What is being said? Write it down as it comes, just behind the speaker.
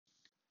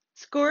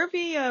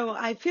Scorpio,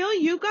 I feel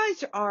you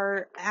guys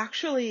are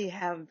actually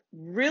have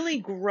really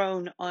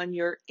grown on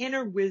your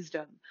inner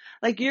wisdom.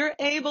 Like you're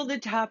able to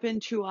tap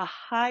into a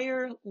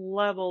higher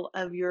level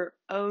of your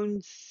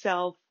own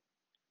self,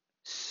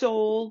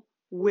 soul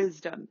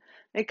wisdom.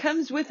 It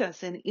comes with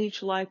us in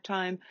each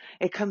lifetime.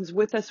 It comes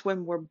with us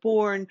when we're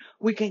born.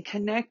 We can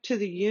connect to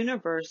the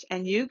universe,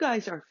 and you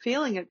guys are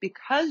feeling it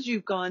because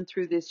you've gone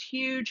through this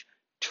huge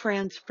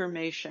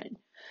transformation.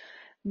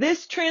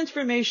 This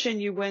transformation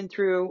you went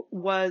through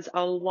was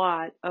a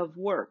lot of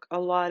work,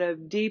 a lot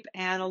of deep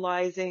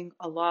analyzing,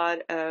 a lot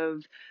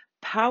of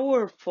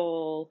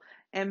powerful,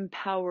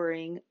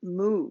 empowering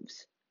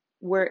moves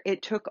where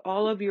it took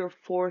all of your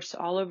force,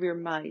 all of your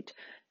might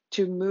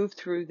to move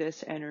through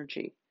this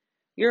energy.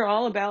 You're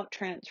all about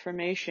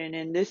transformation,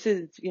 and this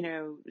is,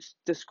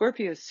 the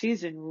Scorpio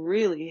season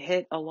really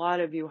hit a lot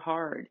of you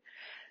hard.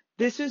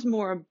 This is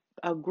more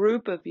a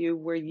group of you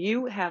where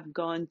you have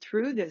gone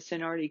through this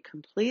and already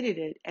completed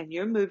it, and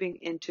you're moving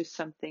into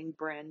something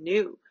brand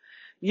new.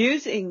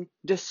 Using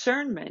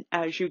discernment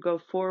as you go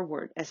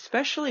forward,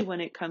 especially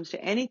when it comes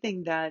to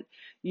anything that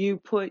you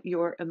put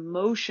your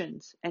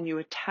emotions and you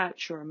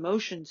attach your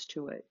emotions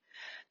to it.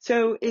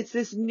 So it's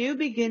this new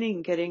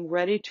beginning getting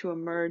ready to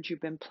emerge. You've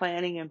been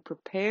planning and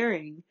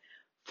preparing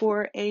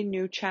for a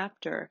new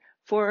chapter,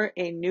 for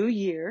a new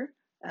year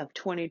of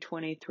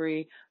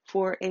 2023,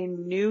 for a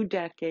new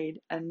decade,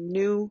 a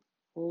new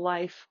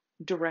life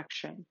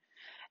direction.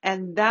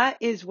 And that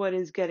is what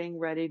is getting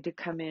ready to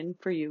come in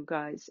for you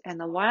guys. And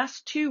the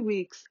last 2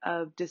 weeks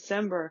of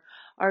December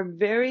are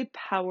very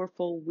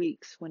powerful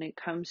weeks when it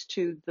comes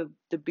to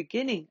the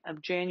beginning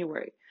of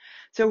January.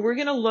 So we're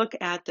going to look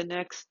at the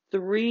next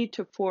 3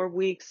 to 4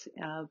 weeks,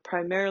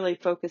 primarily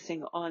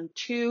focusing on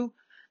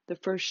the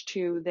first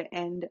two, the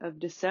end of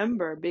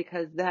December,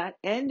 because that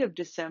end of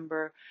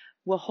December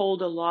will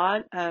hold a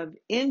lot of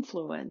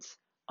influence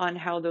on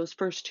how those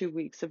first 2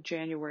 weeks of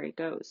January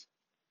goes.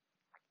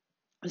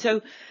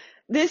 So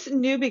this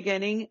new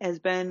beginning has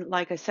been,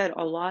 like I said,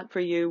 a lot for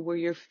you where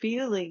you're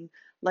feeling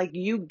like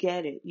you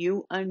get it,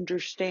 you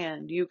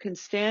understand, you can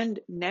stand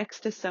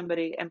next to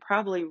somebody and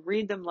probably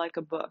read them like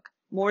a book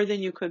more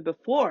than you could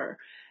before.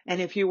 And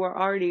if you were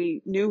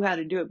already knew how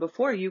to do it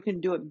before, you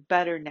can do it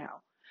better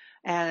now.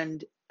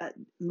 And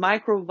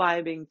micro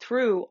vibing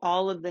through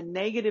all of the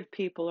negative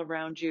people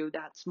around you.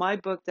 That's my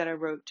book that I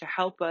wrote to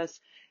help us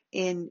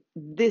in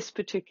this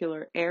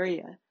particular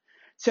area.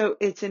 So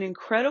it's an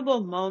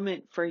incredible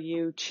moment for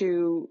you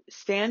to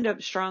stand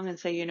up strong and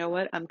say, you know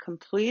what, I'm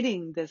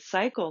completing this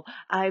cycle.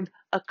 I've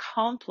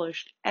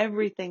accomplished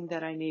everything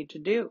that I need to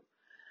do.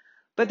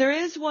 But there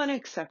is one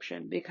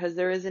exception because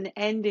there is an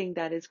ending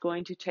that is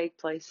going to take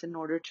place in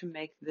order to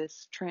make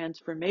this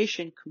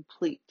transformation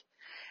complete.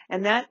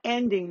 And that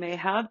ending may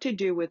have to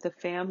do with a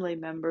family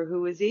member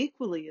who is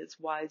equally as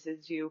wise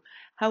as you.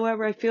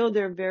 However, I feel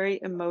they're very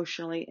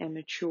emotionally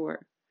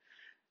immature.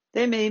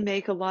 They may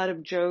make a lot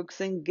of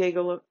jokes and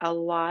giggle a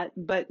lot,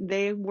 but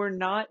they were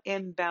not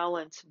in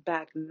balance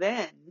back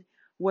then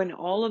when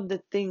all of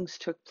the things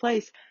took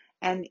place.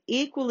 And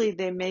equally,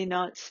 they may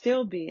not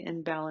still be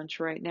in balance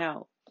right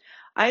now.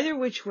 Either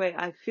which way,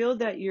 I feel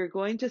that you're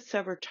going to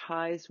sever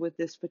ties with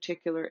this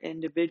particular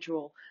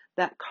individual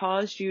that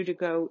caused you to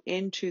go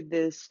into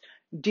this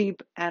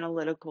deep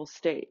analytical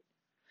state.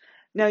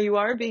 Now you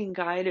are being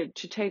guided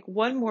to take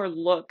one more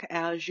look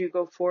as you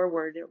go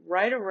forward,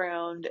 right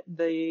around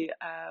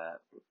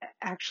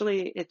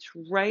actually it's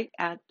right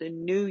at the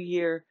New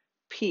Year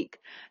peak.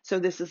 So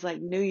this is like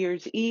New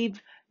Year's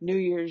Eve, New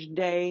Year's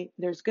Day.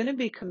 There's going to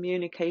be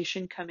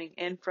communication coming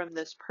in from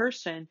this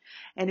person,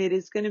 and it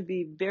is going to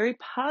be very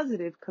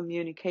positive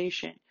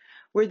communication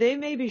where they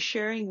may be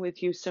sharing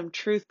with you some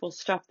truthful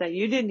stuff that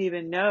you didn't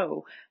even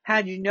know.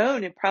 Had you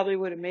known, it probably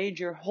would have made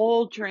your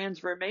whole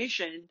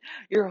transformation,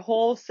 your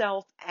whole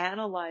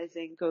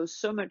self-analyzing go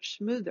so much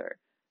smoother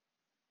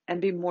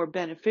and be more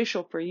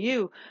beneficial for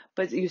you.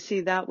 But you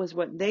see, that was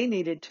what they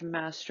needed to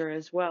master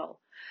as well.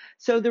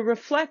 So the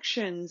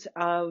reflections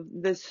of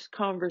this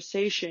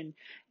conversation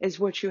is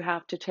what you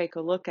have to take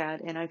a look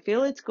at. And I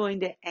feel it's going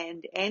to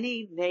end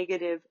any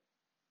negative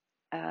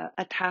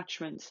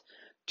attachments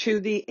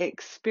to the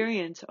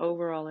experience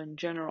overall in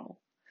general.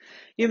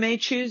 You may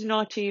choose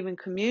not to even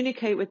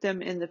communicate with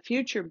them in the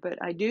future, but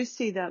I do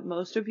see that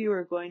most of you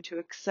are going to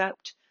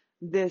accept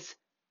this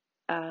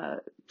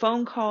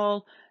phone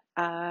call.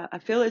 I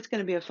feel it's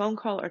going to be a phone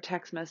call or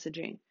text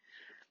messaging.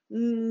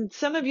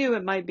 Some of you,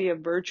 it might be a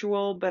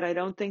virtual, but I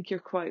don't think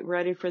you're quite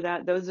ready for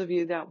that. Those of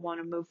you that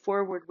want to move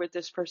forward with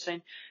this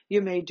person,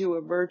 you may do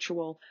a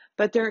virtual.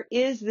 But there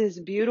is this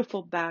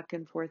beautiful back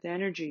and forth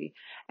energy.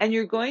 And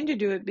you're going to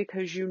do it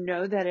because you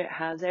know that it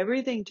has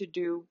everything to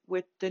do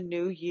with the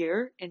new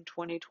year in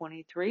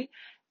 2023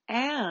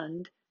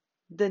 and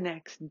the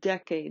next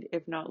decade,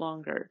 if not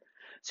longer.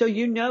 So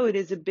you know it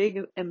is a big,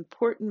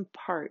 important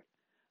part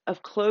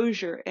of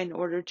closure in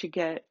order to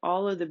get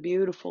all of the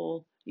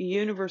beautiful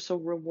universal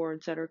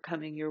rewards that are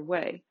coming your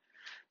way.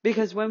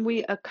 Because when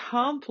we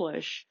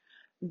accomplish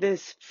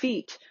this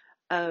feat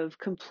of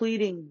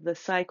completing the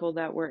cycle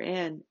that we're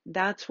in,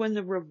 that's when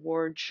the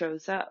reward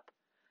shows up.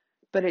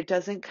 But it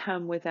doesn't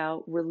come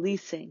without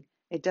releasing.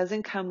 It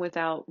doesn't come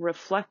without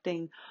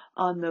reflecting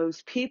on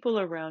those people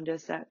around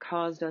us that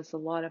caused us a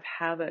lot of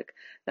havoc,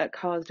 that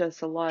caused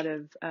us a lot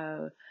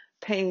of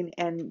pain,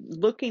 and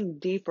looking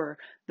deeper.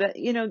 That,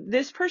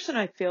 this person,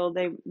 I feel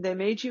they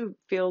made you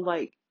feel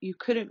like you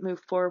couldn't move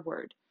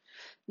forward.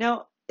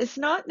 Now, it's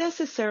not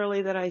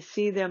necessarily that I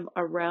see them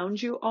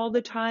around you all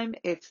the time.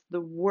 It's the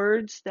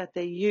words that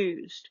they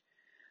used,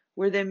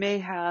 where they may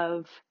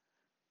have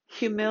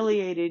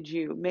humiliated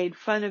you, made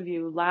fun of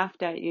you,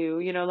 laughed at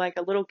you, like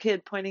a little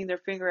kid pointing their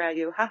finger at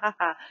you, ha ha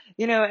ha,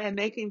 and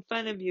making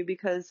fun of you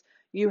because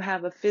you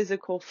have a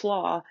physical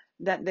flaw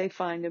that they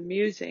find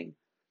amusing.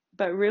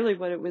 But really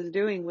what it was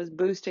doing was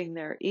boosting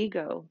their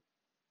ego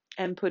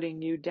and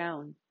putting you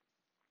down.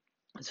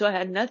 So it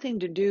had nothing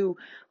to do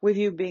with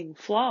you being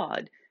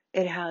flawed.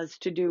 It has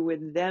to do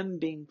with them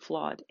being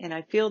flawed. And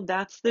I feel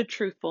that's the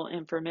truthful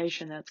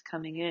information that's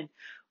coming in,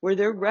 where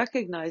they're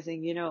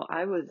recognizing,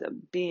 I was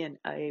being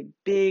a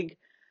big,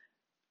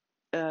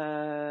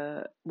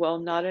 well,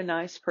 not a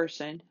nice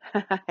person.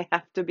 I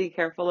have to be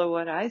careful of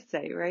what I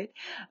say, right?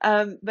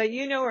 But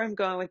you know where I'm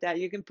going with that.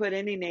 You can put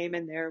any name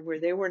in there where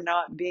they were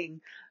not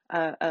being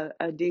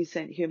a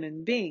decent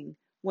human being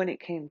when it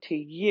came to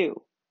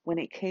you. When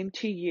it came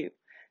to you,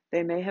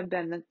 they may have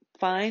been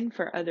fine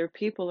for other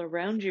people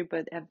around you,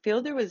 but I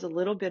feel there was a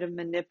little bit of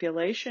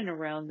manipulation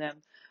around them,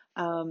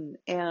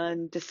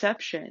 and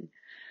deception.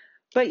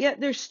 But yet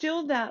there's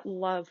still that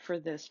love for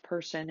this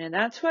person. And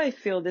that's why I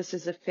feel this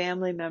is a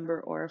family member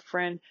or a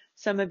friend.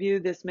 Some of you,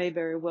 this may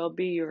very well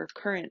be your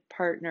current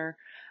partner.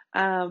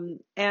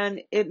 And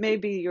it may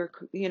be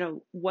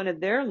one of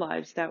their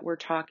lives that we're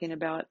talking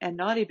about, and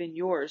not even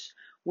yours,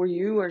 where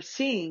you are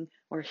seeing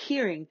or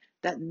hearing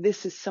that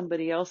this is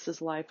somebody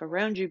else's life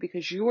around you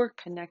because you're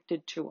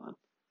connected to them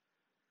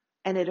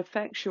and it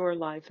affects your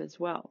life as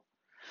well.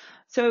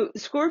 So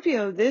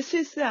Scorpio, this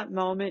is that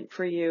moment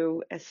for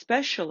you,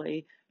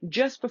 especially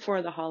just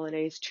before the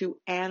holidays, to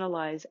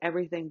analyze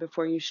everything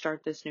before you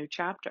start this new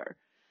chapter.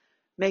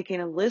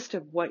 Making a list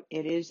of what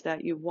it is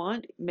that you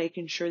want,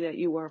 making sure that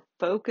you are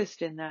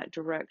focused in that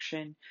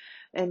direction,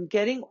 and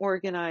getting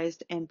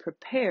organized and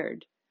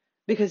prepared.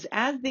 Because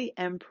as the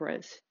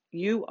Empress,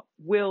 you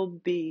will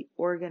be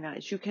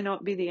organized. You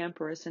cannot be the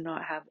Empress and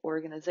not have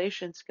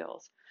organization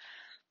skills.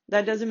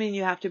 That doesn't mean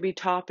you have to be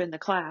top in the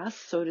class,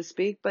 so to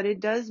speak, but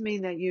it does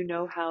mean that you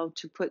know how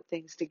to put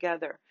things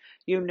together.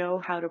 You know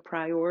how to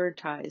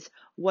prioritize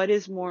what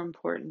is more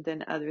important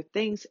than other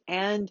things.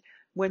 And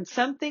when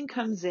something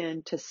comes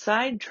in to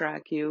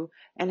sidetrack you,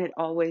 and it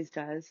always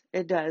does,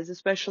 it does,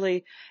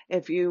 especially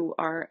if you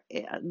are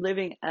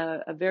living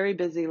a very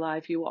busy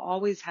life, you will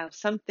always have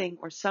something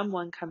or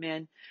someone come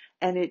in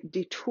and it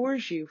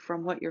detours you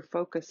from what you're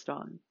focused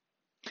on.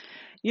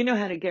 You know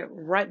how to get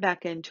right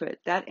back into it.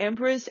 That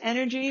Empress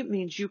energy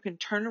means you can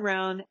turn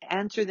around,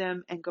 answer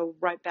them, and go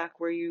right back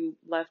where you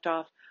left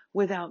off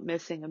without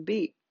missing a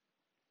beat.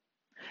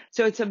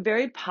 So it's a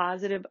very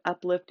positive,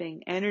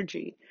 uplifting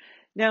energy.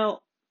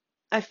 Now,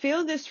 I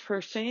feel this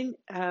person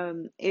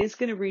is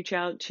going to reach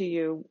out to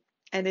you,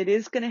 and it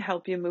is going to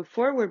help you move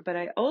forward. But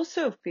I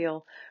also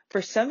feel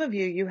for some of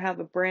you, you have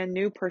a brand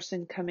new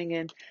person coming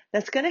in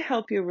that's going to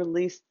help you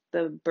release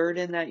the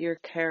burden that you're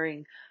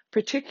carrying,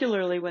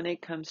 particularly when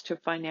it comes to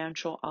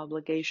financial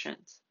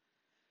obligations.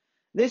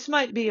 This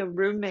might be a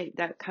roommate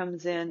that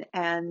comes in,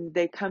 and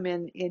they come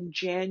in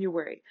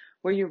January,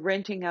 where you're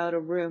renting out a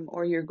room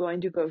or you're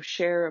going to go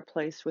share a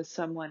place with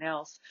someone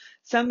else.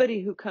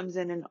 Somebody who comes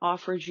in and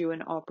offers you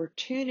an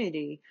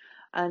opportunity,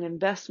 an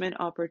investment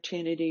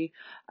opportunity,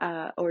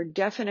 or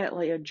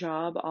definitely a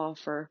job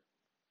offer.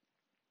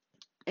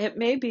 It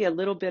may be a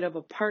little bit of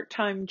a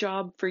part-time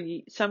job for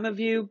some of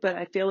you, but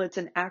I feel it's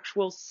an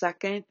actual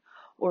second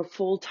or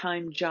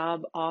full-time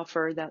job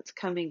offer that's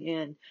coming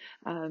in.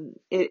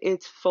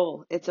 It's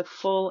full. It's a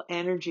full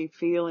energy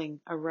feeling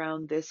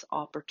around this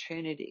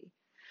opportunity.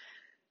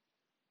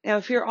 Now,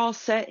 if you're all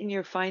set in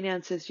your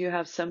finances, you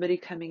have somebody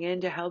coming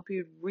in to help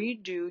you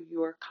redo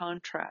your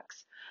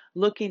contracts,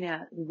 looking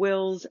at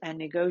wills and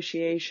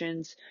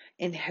negotiations,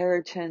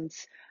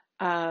 inheritance,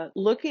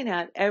 looking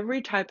at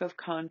every type of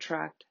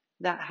contract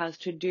that has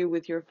to do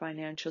with your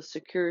financial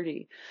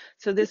security.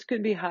 So this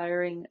could be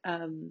hiring,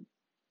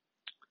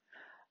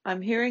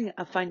 I'm hearing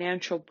a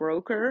financial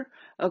broker,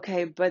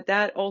 okay, but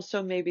that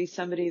also may be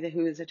somebody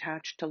who is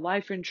attached to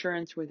life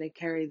insurance, where they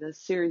carry the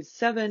Series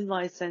 7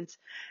 license,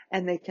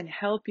 and they can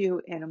help you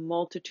in a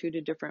multitude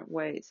of different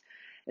ways,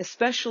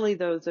 especially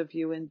those of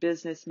you in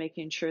business,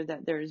 making sure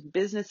that there is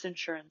business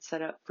insurance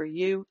set up for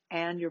you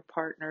and your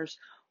partners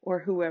or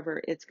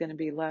whoever it's going to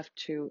be left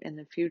to in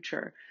the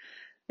future.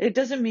 It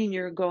doesn't mean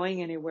you're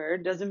going anywhere.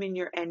 It doesn't mean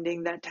you're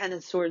ending. That Ten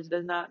of Swords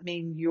does not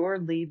mean you're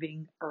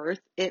leaving Earth.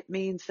 It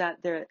means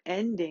that the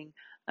ending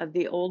of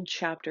the old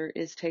chapter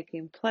is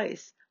taking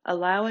place,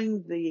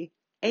 allowing the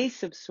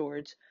Ace of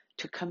Swords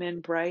to come in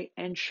bright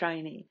and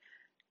shiny.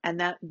 And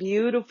that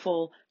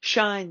beautiful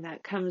shine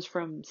that comes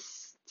from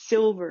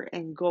silver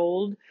and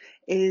gold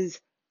is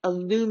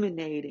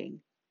illuminating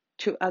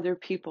to other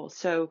people.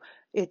 So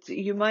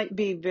you might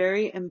be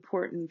very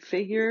important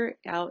figure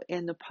out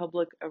in the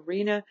public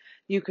arena.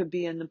 You could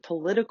be in the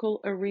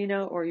political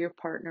arena, or your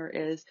partner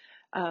is.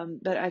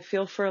 But I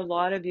feel for a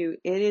lot of you,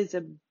 it is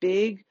a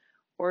big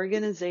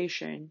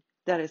organization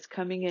that is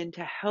coming in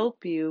to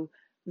help you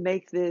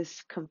make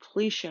this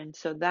completion.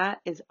 So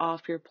that is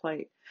off your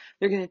plate.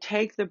 They're going to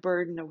take the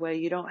burden away.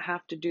 You don't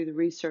have to do the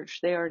research.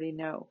 They already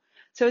know.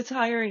 So it's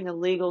hiring a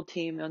legal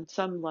team on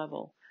some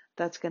level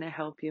that's going to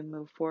help you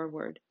move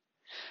forward.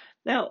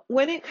 Now,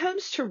 when it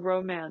comes to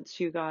romance,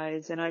 you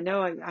guys, and I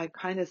know I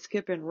kind of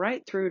skipping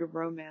right through to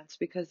romance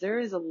because there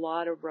is a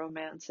lot of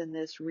romance in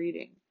this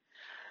reading.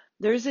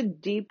 There's a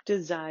deep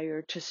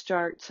desire to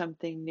start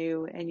something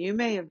new, and you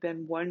may have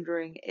been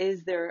wondering,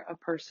 is there a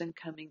person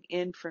coming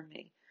in for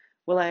me?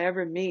 Will I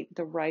ever meet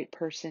the right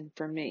person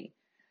for me?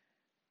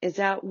 Is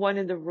that one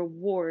of the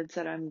rewards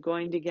that I'm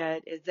going to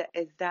get?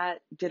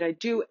 Did I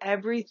do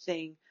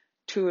everything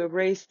to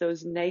erase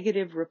those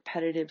negative,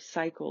 repetitive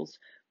cycles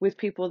with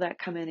people that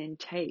come in and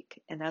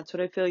take? And that's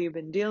what I feel you've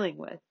been dealing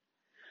with.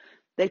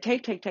 They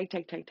take,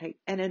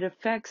 and it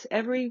affects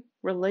every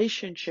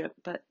relationship,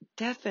 but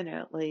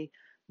definitely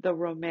the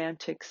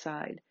romantic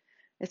side.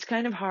 It's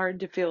kind of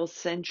hard to feel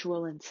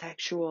sensual and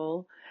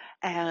sexual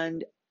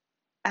and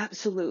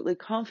absolutely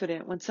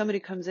confident when somebody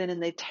comes in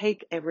and they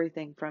take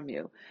everything from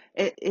you.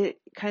 It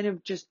kind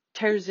of just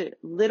tears it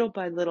little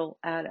by little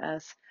at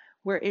us,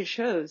 where it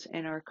shows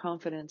in our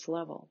confidence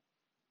level.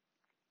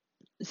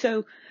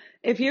 So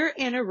if you're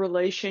in a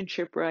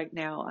relationship right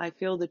now, I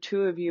feel the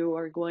two of you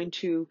are going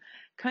to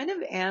kind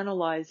of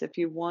analyze if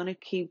you want to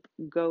keep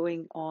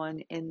going on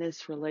in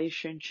this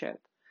relationship.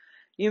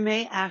 You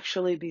may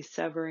actually be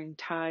severing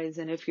ties,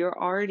 and if you're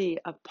already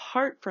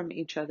apart from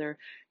each other,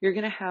 you're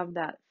going to have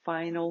that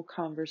final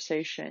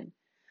conversation.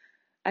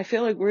 I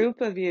feel a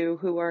group of you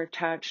who are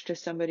attached to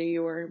somebody,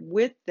 you are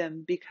with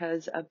them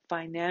because of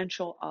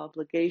financial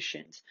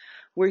obligations,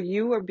 where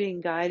you are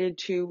being guided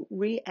to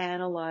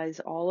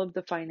reanalyze all of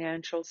the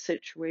financial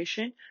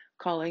situation,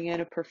 calling in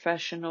a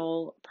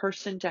professional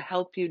person to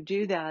help you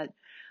do that.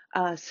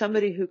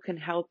 Somebody who can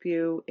help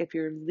you if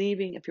you're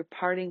leaving, if you're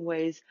parting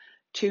ways,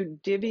 to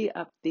divvy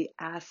up the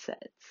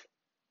assets.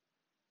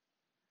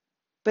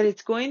 But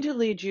it's going to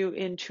lead you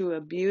into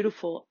a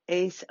beautiful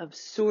Ace of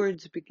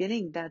Swords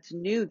beginning that's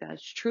new,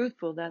 that's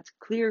truthful, that's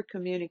clear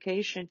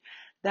communication.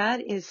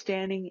 That is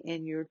standing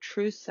in your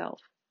true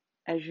self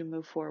as you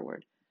move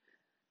forward.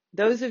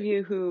 Those of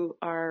you who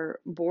are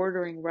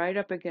bordering right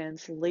up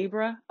against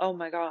Libra, oh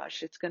my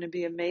gosh, it's going to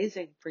be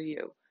amazing for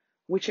you.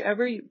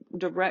 Whichever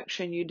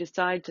direction you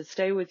decide to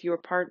stay with your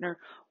partner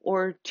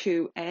or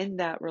to end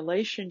that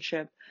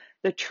relationship,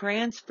 the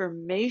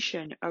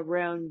transformation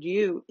around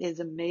you is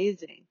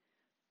amazing.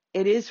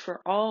 It is for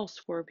all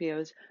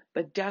Scorpios,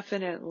 but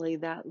definitely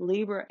that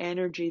Libra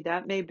energy,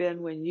 that may have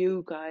been when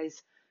you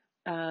guys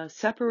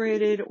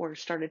separated or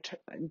started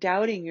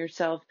doubting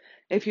yourself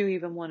if you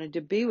even wanted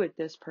to be with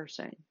this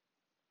person.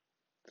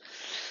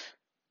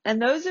 And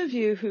those of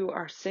you who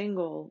are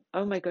single,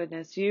 oh my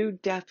goodness, you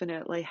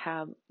definitely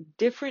have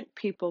different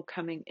people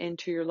coming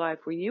into your life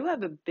where you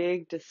have a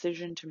big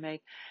decision to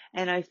make.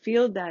 And I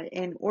feel that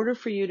in order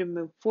for you to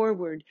move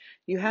forward,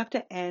 you have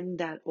to end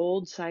that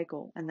old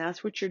cycle. And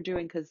that's what you're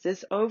doing, because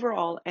this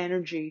overall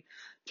energy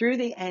through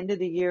the end of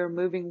the year,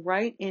 moving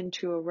right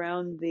into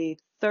around the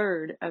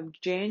 3rd of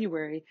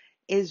January,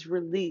 is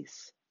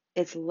release.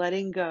 It's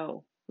letting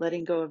go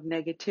of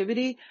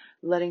negativity,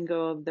 letting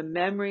go of the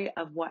memory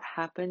of what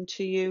happened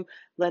to you,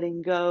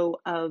 letting go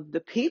of the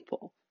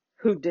people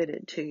who did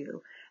it to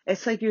you.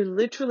 It's like you're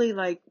literally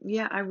like,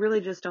 yeah, I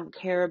really just don't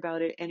care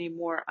about it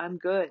anymore. I'm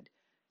good.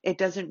 It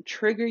doesn't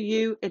trigger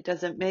you. It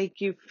doesn't make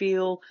you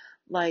feel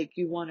like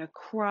you want to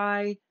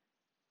cry.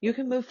 You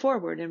can move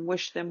forward and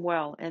wish them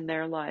well in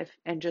their life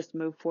and just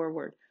move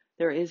forward.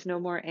 There is no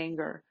more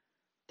anger.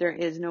 There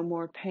is no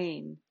more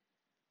pain.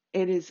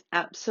 It is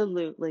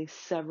absolutely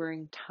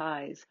severing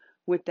ties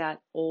with that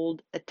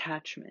old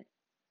attachment,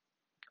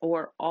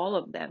 or all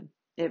of them.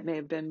 It may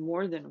have been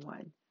more than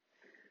one.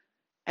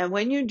 And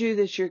when you do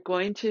this, you're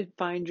going to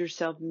find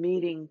yourself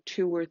meeting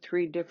 2 or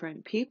 3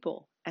 different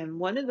people. And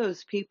one of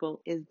those people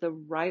is the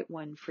right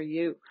one for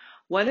you.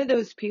 One of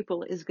those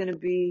people is going to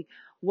be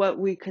what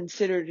we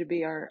consider to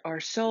be our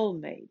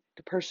soulmate,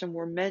 the person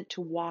we're meant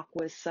to walk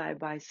with side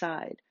by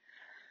side.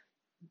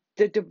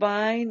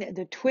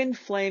 The twin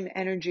flame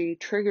energy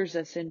triggers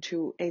us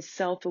into a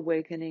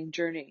self-awakening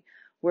journey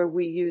where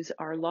we use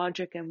our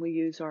logic and we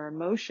use our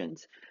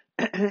emotions.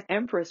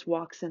 Empress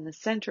walks in the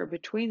center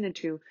between the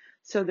two,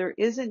 so there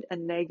isn't a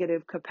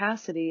negative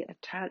capacity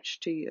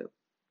attached to you.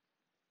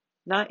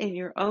 Not in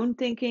your own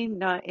thinking,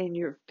 not in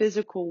your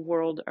physical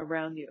world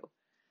around you.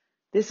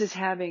 This is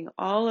having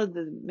all of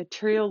the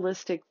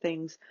materialistic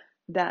things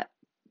that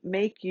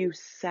make you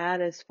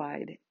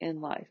satisfied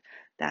in life.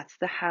 That's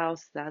the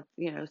house,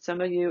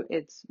 some of you,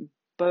 it's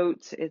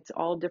boats, it's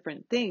all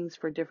different things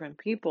for different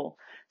people.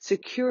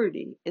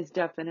 Security is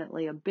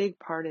definitely a big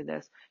part of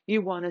this.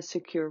 You want a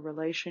secure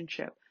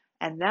relationship.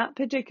 And that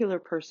particular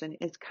person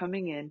is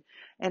coming in,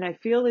 and I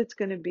feel it's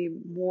going to be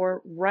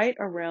more right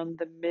around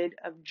the mid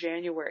of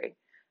January.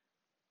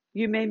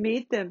 You may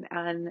meet them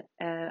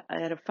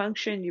at a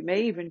function. You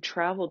may even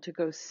travel to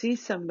go see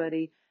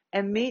somebody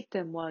and meet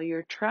them while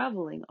you're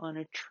traveling on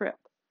a trip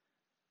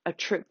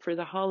for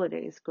the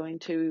holidays, going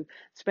to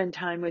spend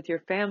time with your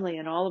family,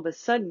 and all of a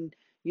sudden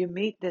you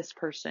meet this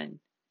person.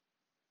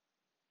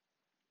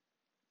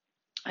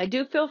 I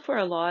do feel for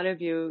a lot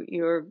of you,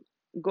 you're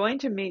going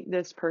to meet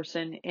this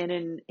person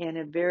in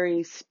a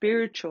very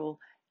spiritual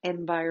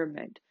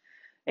environment.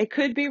 It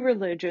could be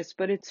religious,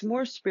 but it's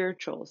more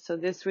spiritual. So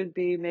this would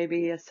be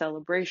maybe a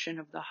celebration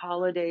of the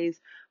holidays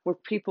where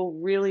people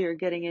really are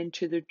getting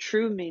into the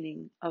true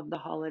meaning of the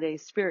holiday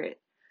spirit,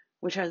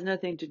 which has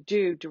nothing to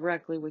do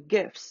directly with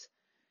gifts.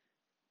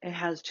 It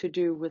has to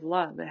do with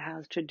love. It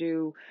has to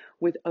do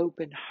with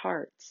open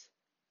hearts.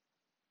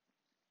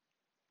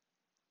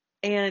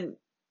 And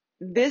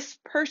this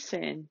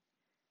person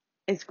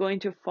is going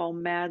to fall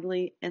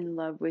madly in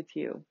love with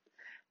you.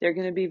 They're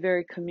going to be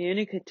very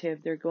communicative.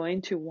 They're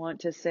going to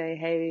want to say,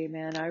 hey,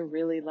 man, I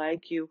really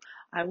like you.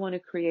 I want to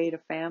create a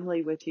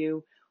family with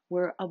you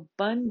where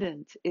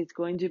abundance is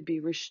going to be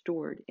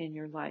restored in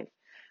your life.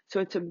 So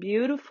it's a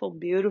beautiful,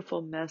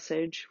 beautiful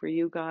message for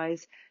you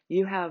guys.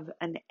 You have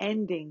an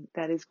ending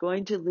that is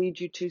going to lead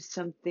you to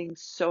something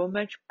so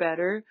much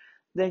better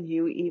than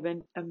you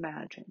even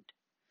imagined.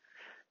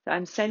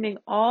 I'm sending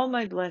all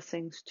my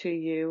blessings to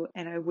you,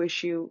 and I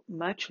wish you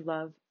much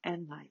love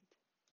and light.